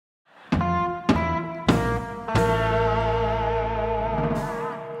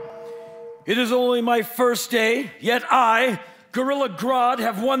It is only my first day, yet I, Gorilla Grod,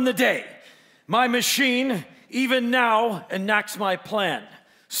 have won the day. My machine, even now, enacts my plan.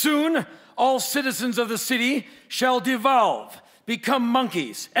 Soon, all citizens of the city shall devolve, become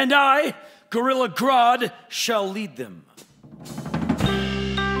monkeys, and I, Gorilla Grod, shall lead them.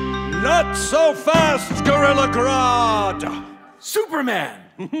 Not so fast, Gorilla Grod!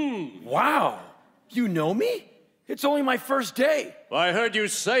 Superman! Wow, you know me? It's only my first day. I heard you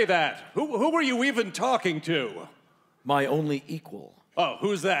say that. Who were you even talking to? My only equal. Oh,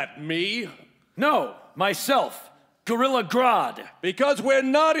 who's that, me? No, myself, Gorilla Grod. Because we're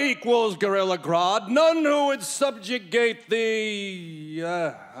not equals, Gorilla Grod. None who would subjugate the...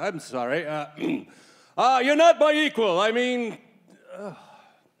 I'm sorry. You're not my equal. I mean...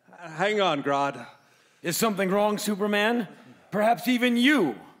 hang on, Grod. Is something wrong, Superman? Perhaps even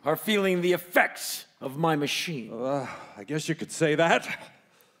you are feeling the effects of my machine. I guess you could say that.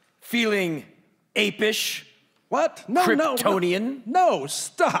 Feeling apish? What? No, Kryptonian? No,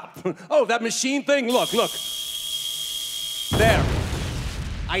 stop. Oh, that machine thing? Look. There.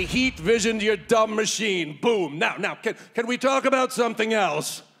 I heat visioned your dumb machine. Boom. Now, can we talk about something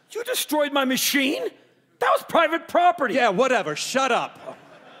else? You destroyed my machine? That was private property. Yeah, whatever. Shut up.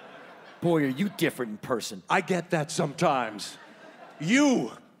 Boy, are you different in person. I get that sometimes.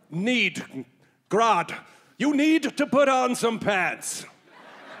 You need, Grod, you need to put on some pants.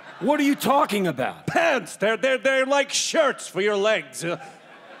 What are you talking about? Pants. They're like shirts for your legs.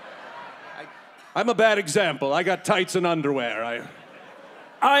 I'm a bad example. I got tights and underwear.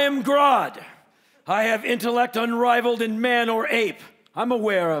 I am Grod. I have intellect unrivaled in man or ape. I'm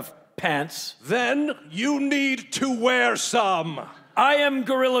aware of pants. Then you need to wear some. I am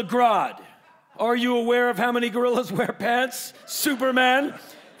Gorilla Grod. Are you aware of how many gorillas wear pants, Superman?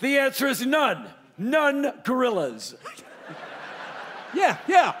 The answer is none. None gorillas.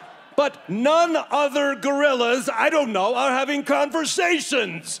 Yeah. But none other gorillas, I don't know, are having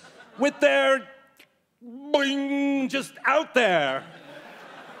conversations with their boing just out there.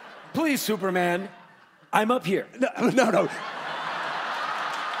 Please, Superman, I'm up here. No.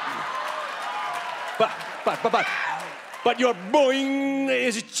 But your boing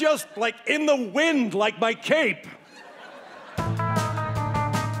is just like in the wind, like my cape.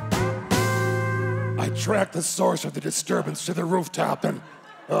 I tracked the source of the disturbance to the rooftop and...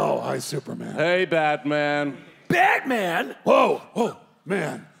 Oh, hi, Superman. Hey, Batman. Batman? Whoa,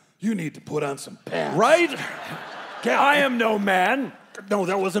 man, you need to put on some pants. Right? Yeah, I am no man. No,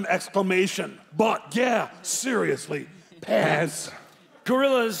 that was an exclamation. But, yeah, seriously, pants.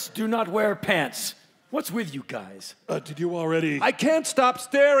 Gorillas do not wear pants. What's with you guys? Did you already... I can't stop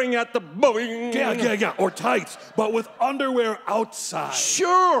staring at the boing. Yeah, or tights, but with underwear outside.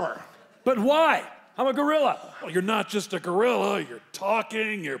 Sure. But why? I'm a gorilla. Well, you're not just a gorilla, you're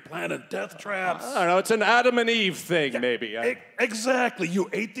talking, you're planning death traps. I don't know, it's an Adam and Eve thing, maybe. Exactly, you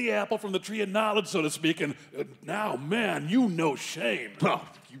ate the apple from the tree of knowledge, so to speak, and now, man, you know shame. Well,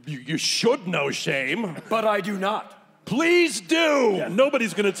 you should know shame. But I do not. Please do! Yeah,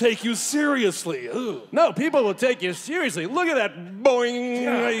 nobody's gonna take you seriously. Ugh. No, people will take you seriously. Look at that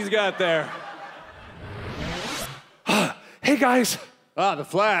boing he's got there. Hey, guys. The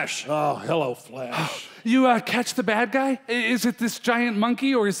Flash. Oh, hello, Flash. You catch the bad guy? Is it this giant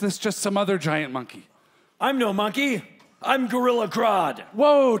monkey, or is this just some other giant monkey? I'm no monkey. I'm Gorilla Grod.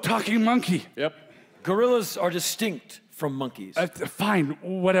 Whoa, talking monkey. Yep. Gorillas are distinct from monkeys. Fine,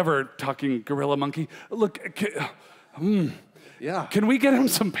 whatever, talking gorilla monkey. Look, Yeah. can we get him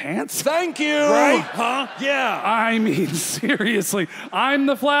some pants? Thank you! Right? Huh? Yeah. I mean, seriously, I'm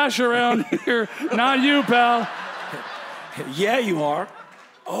the Flash around here, not you, pal. Yeah, you are.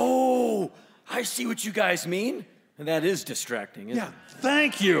 Oh, I see what you guys mean. And that is distracting, isn't it?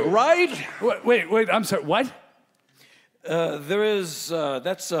 Thank you. Right? Wait, I'm sorry, what?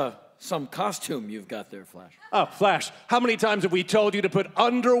 That's some costume you've got there, Flash. Oh, Flash, how many times have we told you to put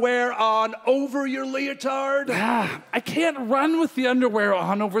underwear on over your leotard? I can't run with the underwear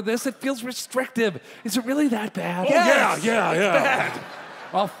on over this. It feels restrictive. Is it really that bad? Oh, Yes. yeah. Bad.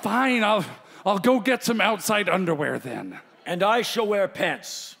 Well, fine, I'll go get some outside underwear then. And I shall wear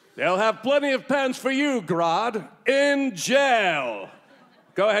pants. They'll have plenty of pants for you, Grod. In jail.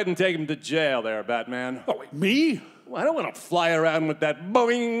 Go ahead and take him to jail there, Batman. Oh, wait, me? Well, I don't want to fly around with that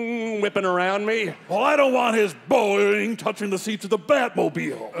boing whipping around me. Well, I don't want his Boeing touching the seats of the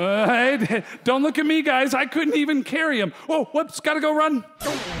Batmobile. Hey, don't look at me, guys. I couldn't even carry him. Whoa, whoops, gotta go run.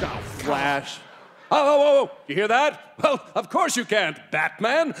 Flash. Oh, you hear that? Well, of course you can't,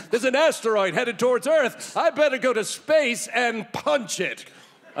 Batman. There's an asteroid headed towards Earth. I better go to space and punch it.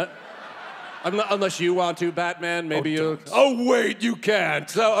 Unless you want to, Batman, maybe you... Oh, wait, you can't.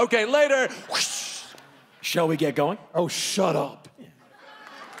 So, okay, later. Shall we get going? Oh, shut up.